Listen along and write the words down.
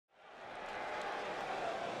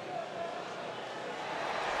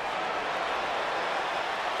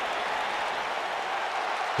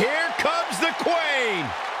Here comes the Queen.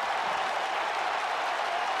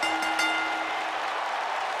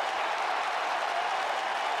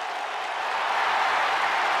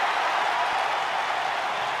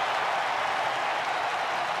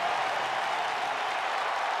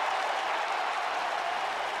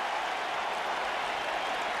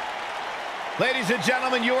 Ladies and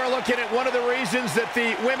gentlemen, you are looking at one of the reasons that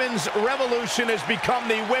the women's revolution has become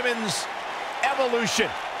the women's evolution.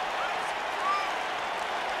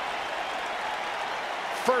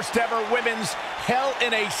 First ever women's Hell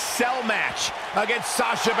in a Cell match against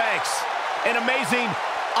Sasha Banks. An amazing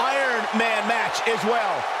Iron Man match as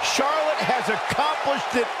well. Charlotte has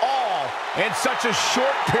accomplished it all in such a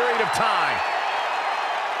short period of time.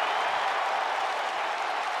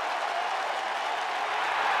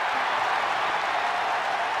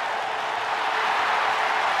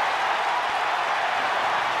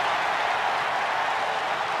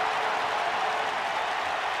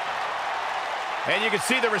 And you can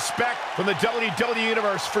see the respect from the WWE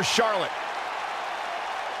Universe for Charlotte.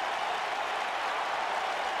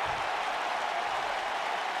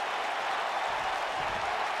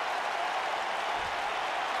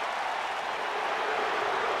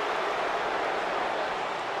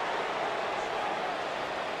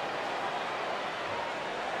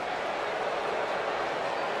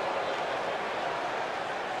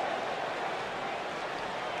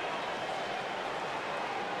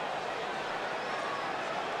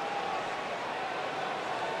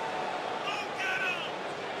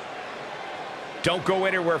 Don't go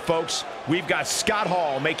anywhere, folks. We've got Scott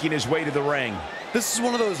Hall making his way to the ring. This is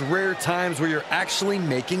one of those rare times where you're actually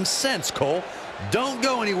making sense, Cole. Don't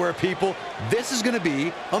go anywhere, people. This is going to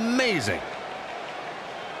be amazing.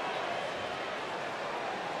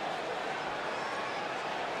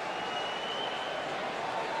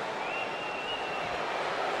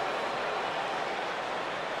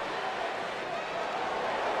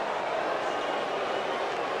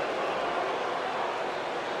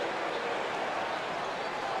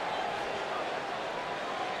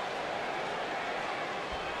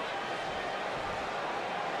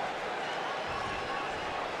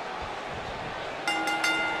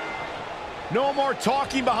 No more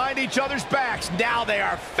talking behind each other's backs. Now they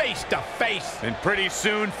are face to face. And pretty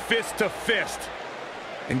soon, fist to fist.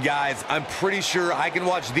 And guys, I'm pretty sure I can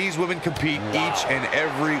watch these women compete each and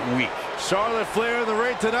every week. Charlotte Flair in the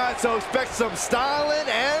ring tonight, so expect some styling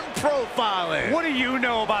and profiling. What do you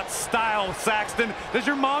know about style, Saxton? Does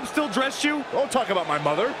your mom still dress you? Don't talk about my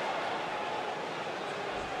mother.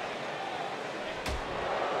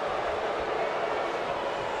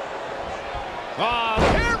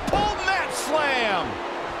 Hair pull mat slam.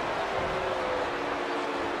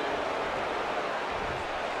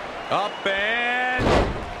 Up and...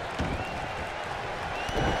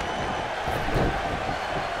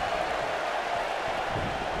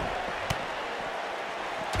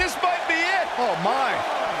 This might be it. Oh, my.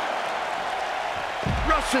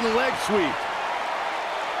 Russian leg sweep.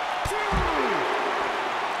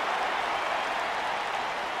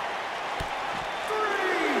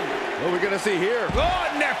 What are we going to see here?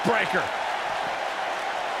 Oh, neck breaker.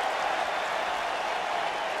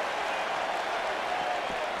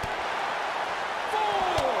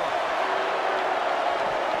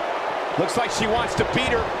 Looks like she wants to beat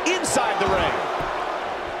her inside the ring.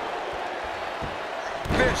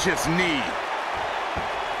 Vicious knee.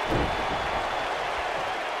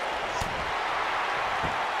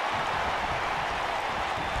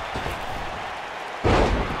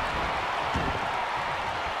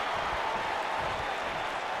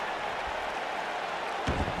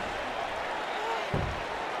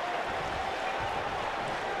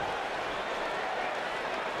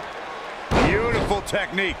 Beautiful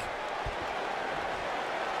technique.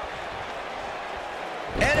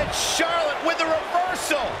 And it's Charlotte with the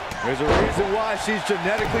reversal. There's a reason why she's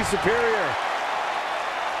genetically superior.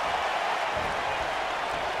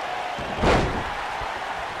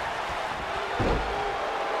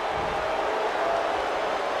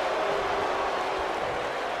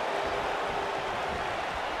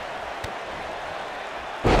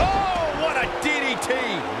 Oh, what a DDT.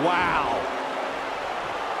 Wow.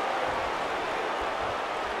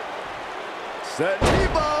 Set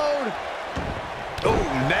T-bone.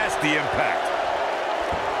 Oh, nasty impact.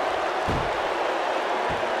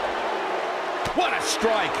 What a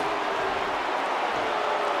strike.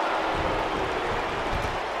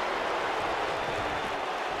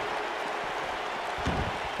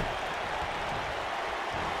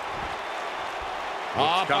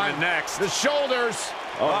 What's coming next? The shoulders.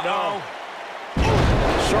 Oh, no.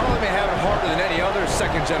 Charlotte may have it harder than any other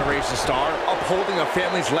second-generation star. Upholding a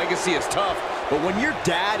family's legacy is tough, But when your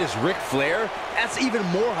dad is Ric Flair, that's even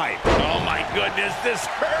more hype. Oh my goodness, this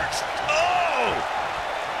hurts. Oh!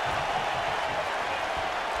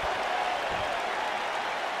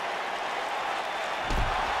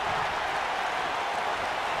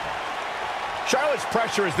 Charlotte's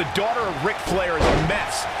pressure as the daughter of Ric Flair is a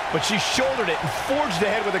mess, but she shouldered it and forged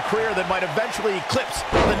ahead with a career that might eventually eclipse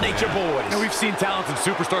the Nature Boys. Now, we've seen talented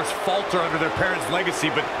superstars falter under their parents' legacy,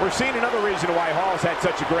 but we're seeing another reason why Hall's had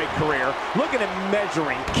such a great career. Look at him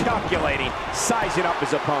measuring, calculating, sizing up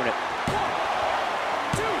his opponent.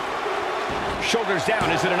 Shoulders down,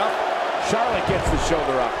 is it enough? Charlotte gets the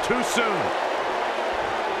shoulder up too soon.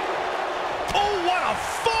 Oh, what a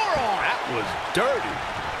forearm! That was dirty.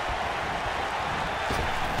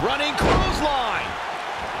 Running clothesline.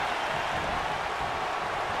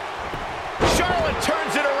 Charlotte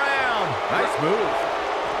turns it around. Nice move.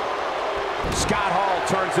 Scott Hall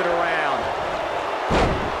turns it around.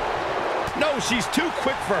 No, she's too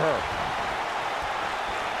quick for her.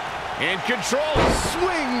 In control.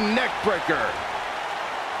 Swing neck breaker.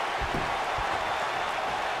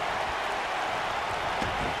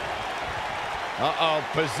 Uh-oh,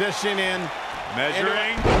 position in.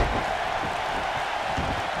 measuring.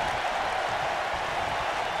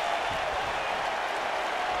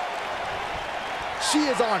 She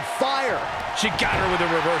is on fire. She got her with a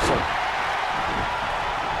reversal.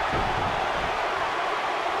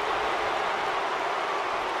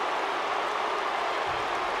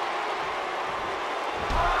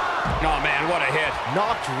 Oh, man, what a hit.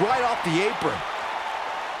 Knocked right off the apron.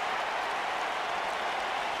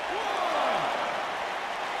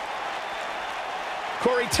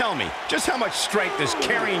 Corey, tell me, just how much strength does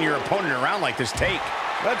carrying your opponent around like this take?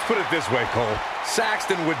 Let's put it this way, Cole.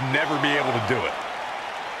 Saxton would never be able to do it.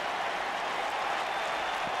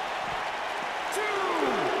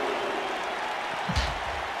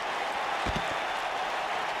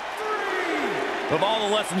 Of all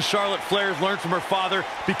the lessons Charlotte Flair has learned from her father,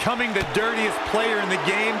 becoming the dirtiest player in the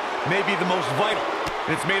game may be the most vital.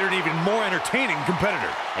 And it's made her an even more entertaining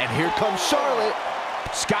competitor. And here comes Charlotte.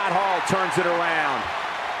 Scott Hall turns it around.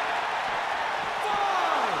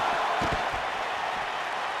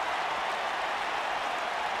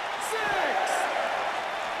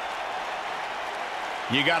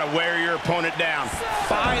 5, 6. You got to wear your opponent down.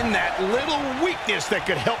 Find that little weakness that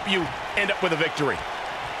could help you end up with a victory.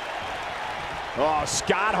 Oh,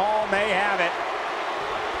 Scott Hall may have it.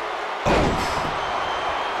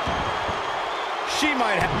 She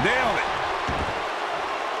might have nailed it.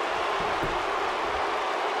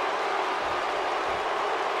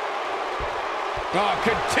 Oh,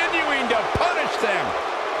 continuing to punish them.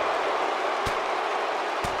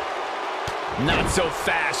 Not so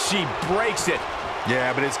fast. She breaks it.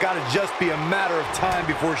 Yeah, but it's got to just be a matter of time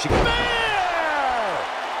before she...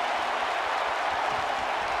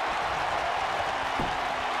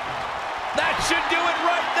 That should do it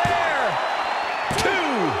right there. 2,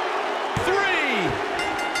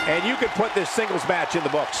 3. And you could put this singles match in the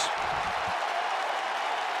books.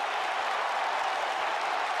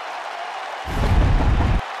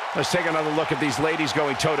 Let's take another look at these ladies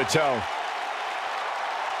going toe-to-toe.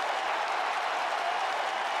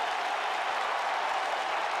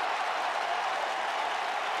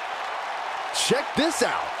 Check this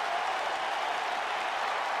out.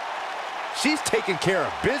 She's taking care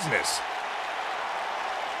of business.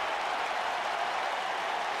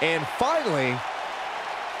 And finally,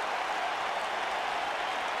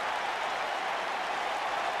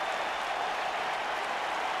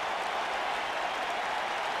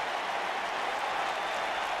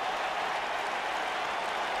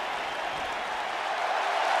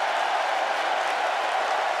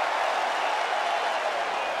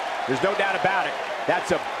 there's no doubt about it.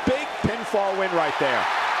 That's a big pinfall win right there.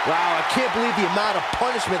 wow, I can't believe the amount of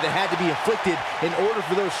punishment that had to be inflicted in order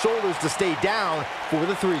for those shoulders to stay down for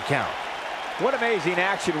the 3 count. What amazing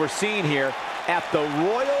action we're seeing here at the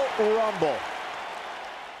Royal Rumble.